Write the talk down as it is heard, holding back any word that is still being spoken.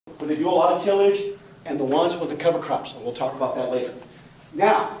where they do a lot of tillage, and the ones with the cover crops. And we'll talk about that later.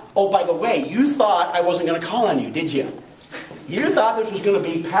 Now, oh, by the way, you thought I wasn't going to call on you, did you? You thought this was going to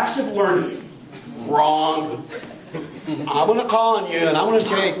be passive learning. Wrong. I'm going to call on you, and I'm going to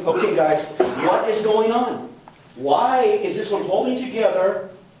say, okay, guys, what is going on? Why is this one holding together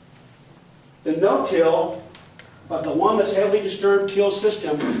the no-till, but the one that's heavily disturbed till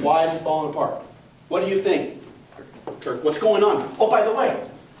system, why is it falling apart? What do you think? Kirk, what's going on? Oh, by the way,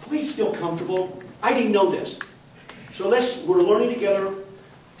 please feel comfortable. I didn't know this. So we're learning together.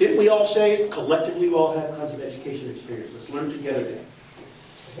 Didn't we all say collectively we all have kinds of education experience? Let's learn together today.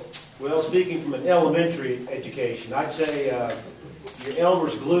 Well, speaking from an elementary education, I'd say your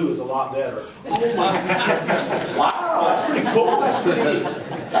Elmer's glue is a lot better. Oh my! Wow, that's pretty cool.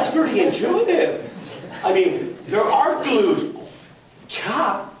 That's pretty intuitive. I mean, there are glues.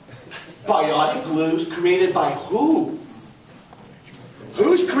 Top biotic glues created by who?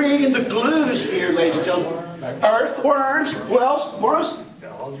 Who's creating the glues here, ladies and gentlemen? Earthworms. Who else? Morris?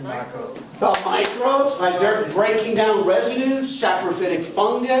 All your microbes. The microbes. Like they're breaking down residues, saprophytic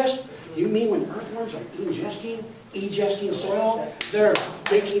fungus. You mean when earthworms are ingesting soil, they're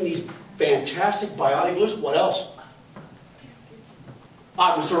making these fantastic biotic glues? What else?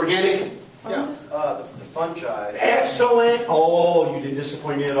 Mr. Organic. Yeah, the fungi. Excellent. Oh, you didn't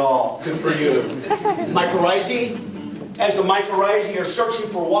disappoint me at all. Good for you. Mycorrhizae. As the mycorrhizae are searching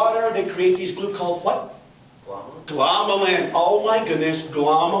for water, they create these glue called what? Glomalin. Oh my goodness.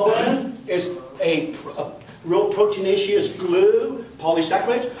 Glomalin is a real proteinaceous glue,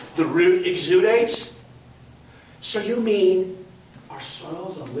 polysaccharides. The root exudates. So you mean our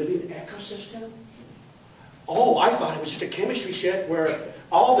soil's a living ecosystem? Oh, I thought it was just a chemistry shit where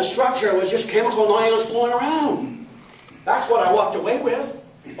all the structure was just chemical ions flowing around. That's what I walked away with.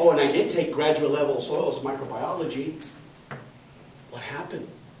 Oh, and I did take graduate level soils microbiology. What happened?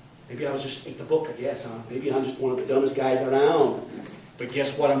 Maybe I was just ate the book, I guess, huh? Maybe I'm just one of the dumbest guys around. But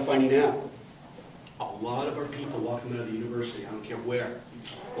guess what I'm finding out? A lot of our people walking out of the university, I don't care where,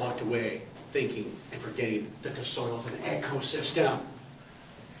 walked away thinking and forgetting that the soil is an ecosystem.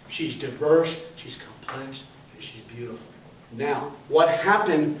 She's diverse, she's complex, and she's beautiful. Now, what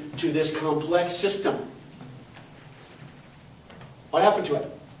happened to this complex system? What happened to it?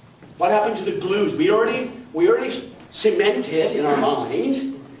 What happened to the glues? We already cemented in our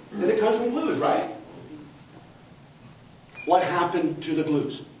minds that it comes from glues, right? What happened to the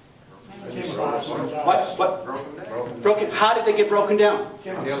glues? What? Broken. How did they get broken down?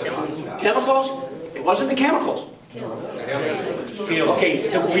 Chemicals? It wasn't the chemicals. Okay,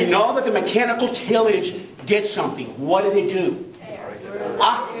 we know that the mechanical tillage did something. What did it do?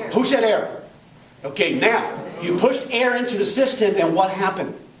 Who said air? Okay, now, you pushed air into the system and what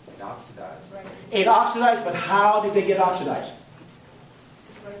happened? It oxidized. It oxidized, but how did they get oxidized?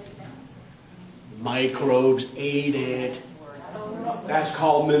 Microbes ate it. That's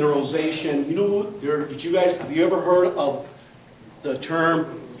called mineralization. You know, have you ever heard of the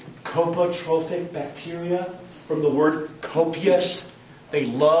term copotrophic bacteria? From the word copious. They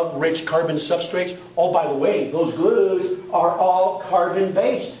love rich carbon substrates. Oh, by the way, those glues are all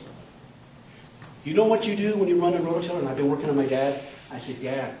carbon-based. You know what you do when you run a rototiller? And I've been working on my dad. I said,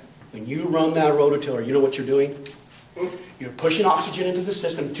 Dad, when you run that rototiller, you know what you're doing? You're pushing oxygen into the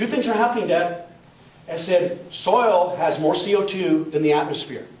system. Two things are happening, Dad. I said, soil has more CO2 than the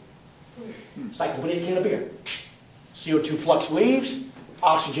atmosphere. It's like opening a can of beer. CO2 flux leaves,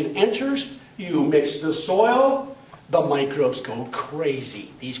 oxygen enters, you mix the soil, the microbes go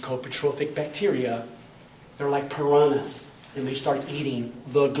crazy. These copotrophic bacteria, they're like piranhas, and they start eating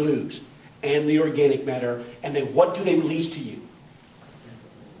the glues and the organic matter, and then what do they release to you?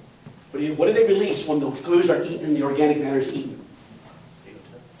 What do they release when those glues are eaten and the organic matter is eaten?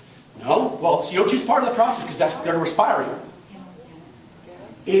 No? Well, CO2 is part of the process because they're respiring.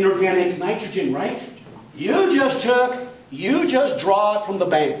 Inorganic nitrogen, right? You just draw it from the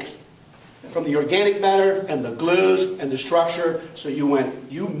bank. From the organic matter and the glues and the structure. So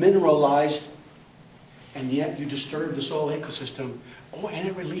you mineralized, and yet you disturbed the soil ecosystem. Oh, and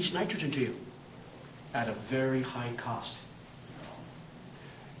it released nitrogen to you at a very high cost.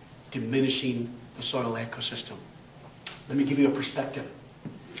 Diminishing the soil ecosystem. Let me give you a perspective.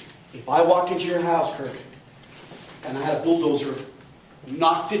 If I walked into your house, Kirk, and I had a bulldozer,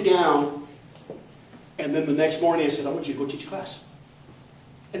 knocked it down, and then the next morning I said, I want you to go teach class.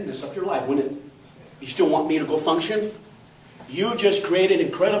 It'd mess up your life, wouldn't it? You still want me to go function? You just created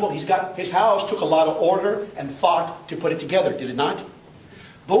incredible, his house took a lot of order and thought to put it together, did it not?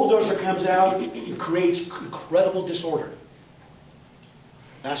 Bulldozer comes out and creates incredible disorder.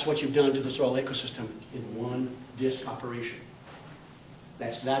 That's what you've done to the soil ecosystem in one disc operation.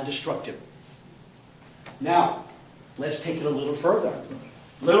 That's not destructive. Now, let's take it a little further.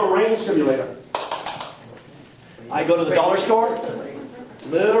 Little rain simulator. I go to the dollar store.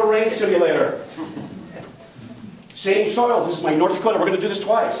 Little rain simulator. Same soil. This is my North Dakota. We're going to do this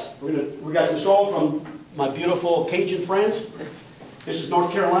twice. We got some soil from my beautiful Cajun friends. This is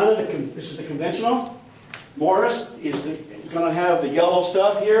North Carolina. This is the conventional. Morris is going to have the yellow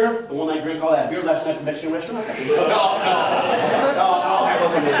stuff here. The one I drink all that beer. That's not a Mexican restaurant. No.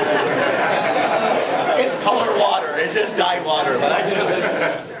 It's colored water. It's just dyed water. But I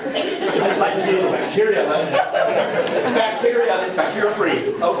just like to see the bacteria. It's bacteria. It's bacteria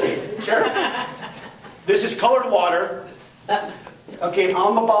free. Okay, sure. This is colored water. Okay,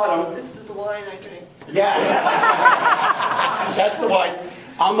 on the bottom. This is the wine I drink. Yeah. That's the wine.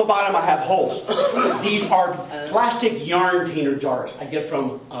 On the bottom I have holes. These are plastic yarn cleaner jars I get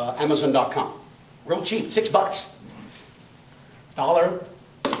from Amazon.com. Real cheap, $6. $1.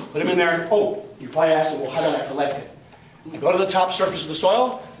 Put them in there. Oh, you probably asked, well, how did I collect it? I go to the top surface of the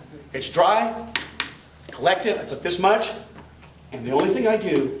soil. It's dry. Collect it. I put this much. And the only thing I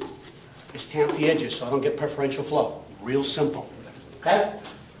do is tamp the edges so I don't get preferential flow. Real simple. Okay?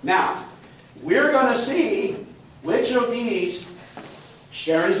 Now, we're going to see which of these,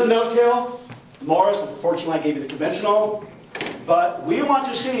 Sharon's the no-till, Morris, unfortunately I gave you the conventional, but we want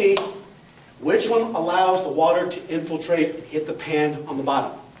to see which one allows the water to infiltrate and hit the pan on the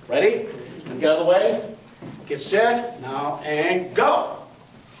bottom. Ready? Get out of the way. Get set. Now, and go.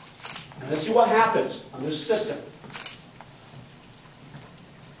 And let's see what happens on this system.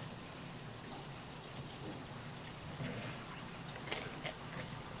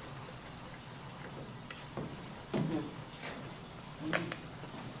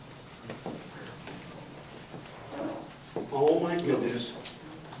 Oh my goodness,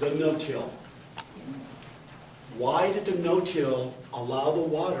 the no-till. Why did the no-till allow the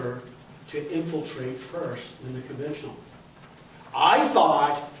water to infiltrate first in the conventional? I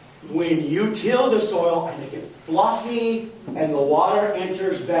thought when you till the soil and make it fluffy and the water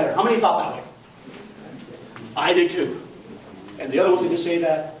enters better. How many thought that way? I did too. And the other ones that say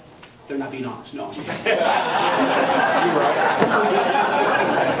that, they're not being honest. No. You're right.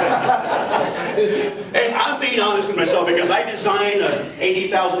 And I'm being honest with myself because I designed an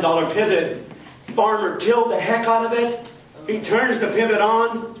 $80,000 pivot. Farmer tilled the heck out of it. He turns the pivot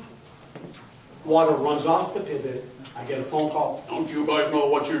on. Water runs off the pivot. I get a phone call. Don't you guys know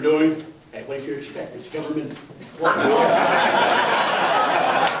what you're doing? Hey, what do you expect? It's government.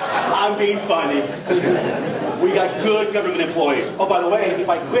 I'm being funny. We got good government employees. Oh, by the way, if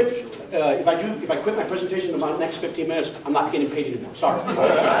I quit my presentation in the next 15 minutes, I'm not getting paid anymore. Sorry.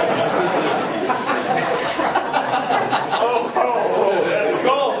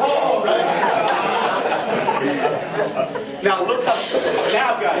 Go home, right? Now look up.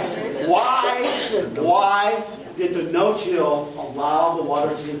 Now, guys, why did the no-till allow the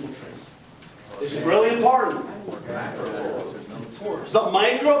water to infiltrate? This is really important. The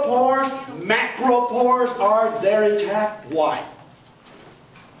micropores, macropores are there intact. Why?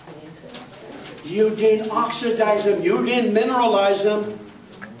 You didn't oxidize them. You didn't mineralize them.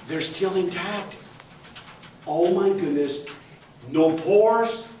 They're still intact. Oh my goodness. No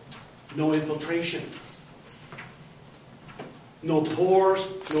pores, no infiltration. No pores,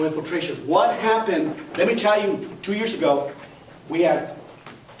 no infiltration. What happened? Let me tell you, 2 years ago, we had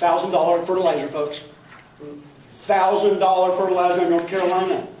 $1,000 fertilizer, folks. $1,000 fertilizer in North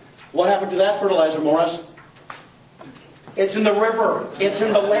Carolina. What happened to that fertilizer, Morris? It's in the river. It's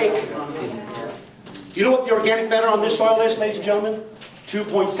in the lake. You know what the organic matter on this soil is, ladies and gentlemen?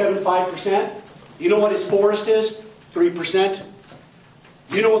 2.75%. You know what its forest is? 3%.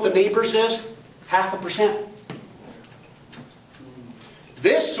 You know what the neighbor's is? 0.5%.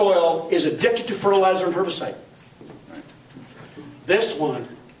 This soil is addicted to fertilizer and herbicide. This one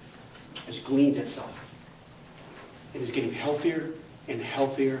has gleaned itself. It is getting healthier and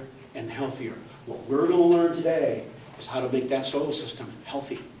healthier and healthier. What we're going to learn today is how to make that soil system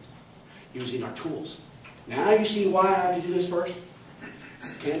healthy using our tools. Now you see why I had to do this first?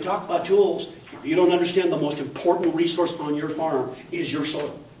 Can't talk about tools if you don't understand the most important resource on your farm is your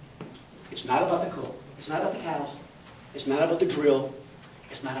soil. It's not about the cow. It's not about the cows. It's not about the drill.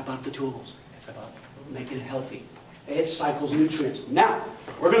 It's not about the tools. It's about making it healthy. It cycles nutrients. Now,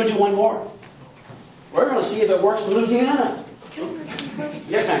 we're going to do one more. We're going to see if it works in Louisiana.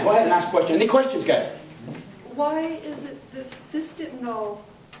 Yes, ma'am. Go ahead and ask a question. Any questions, guys? Why is it that this didn't all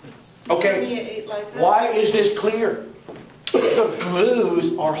Okay. like that? Why is this clear? The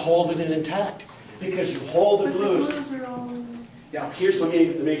glues are holding it intact. Because you hold the But glues. the glues are all... Now, let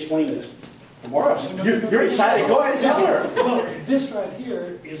me explain this. Morris, you're excited. Go ahead and tell her. Look, this right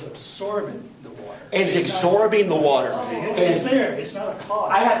here is absorbing the water. It's absorbing the water. It's there. It's not a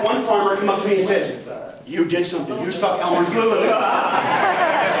cost. I had one farmer come up to me and says, "You did something. You stuck Elmer's glue in it."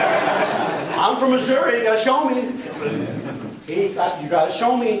 I'm from Missouri. You got to show me. You got to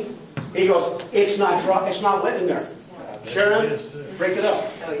show me. He goes, "It's not dry. It's not wet in there." Sharon, break it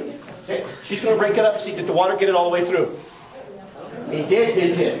up. She's going to break it up and see, did the water get it all the way through? It did,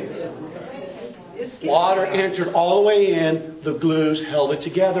 didn't it? Water entered all the way in. The glues held it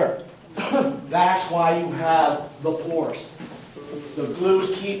together. That's why you have the pores. The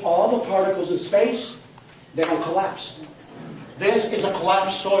glues keep all the particles in space. They don't collapse. This is a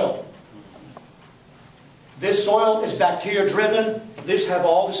collapsed soil. This soil is bacteria driven. This have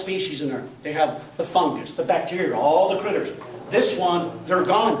all the species in there. They have the fungus, the bacteria, all the critters. This one, they're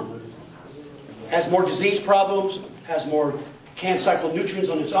gone. Has more disease problems, has more, can't cycle nutrients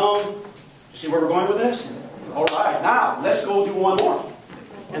on its own. See where we're going with this? All right, now let's go do one more,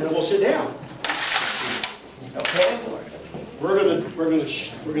 and then we'll sit down. Okay, we're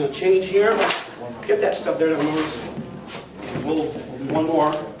gonna change here. Get that stuff there, Morris. We'll do one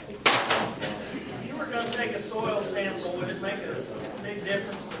more. If you were going to take a soil sample, would it make a big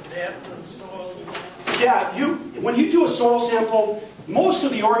difference the depth of the soil? Yeah, when you do a soil sample, most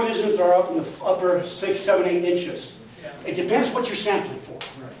of the organisms are up in the upper 6, 7, 8 inches. It depends what you're sampling for.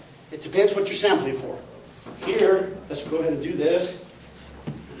 It depends what you're sampling for. Here, let's go ahead and do this.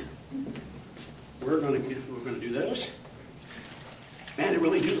 We're going to do this. Man, it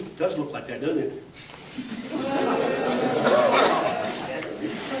really does look like that, doesn't it?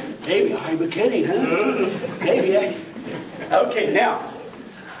 Maybe I'm kidding, huh? Maybe. Okay, now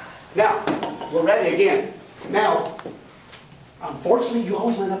we're ready again. Now, unfortunately, you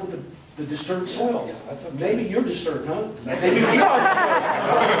always end up with the disturbed soil. Maybe you're disturbed, huh? Maybe we are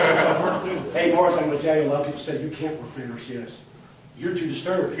disturbed. Hey, Morris, I'm going to tell you, a lot of people say you can't work for NRCS. You're too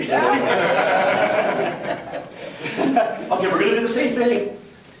disturbed. Okay, we're going to do the same thing.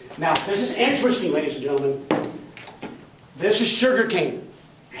 Now, this is interesting, ladies and gentlemen. This is sugarcane.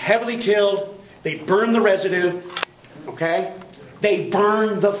 Heavily tilled. They burn the residue. Okay? They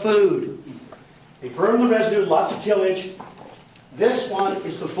burn the food. They burn the residue, lots of tillage. This one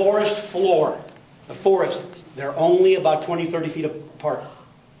is the forest floor. The forest. They're only about 20, 30 feet apart.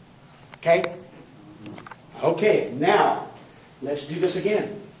 Okay? Okay, now, let's do this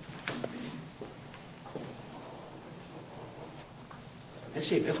again. Let's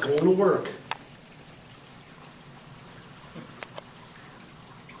see if it's going to work.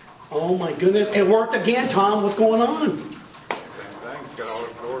 Oh my goodness, it worked again, Tom. What's going on?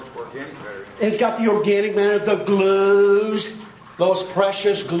 It's got the organic matter, the glues, those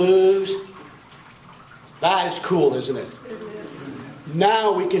precious glues. That is cool, isn't it?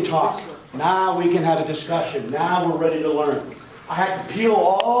 Now we can talk. Now we can have a discussion. Now we're ready to learn. I had to peel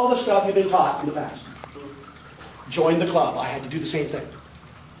all the stuff you've been taught in the past. Join the club. I had to do the same thing.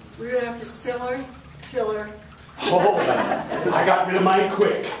 We're going to have to tiller. Oh, I got rid of mine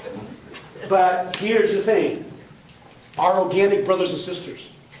quick. But here's the thing. Our organic brothers and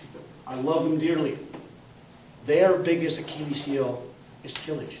sisters, I love them dearly. Their biggest Achilles heel is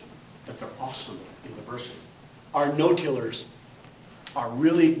tillage. But they're awesome in diversity. Our no-tillers are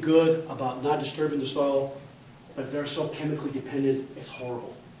really good about not disturbing the soil, but they're so chemically dependent, it's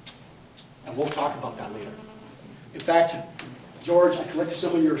horrible. And we'll talk about that later. In fact, George, I collected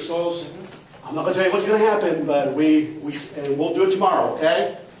some of your soils. I'm not going to tell you what's going to happen, but we'll do it tomorrow,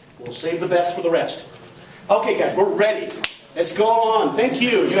 okay? We'll save the best for the rest. Okay, guys, we're ready. Let's go on. Thank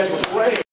you. You guys were great.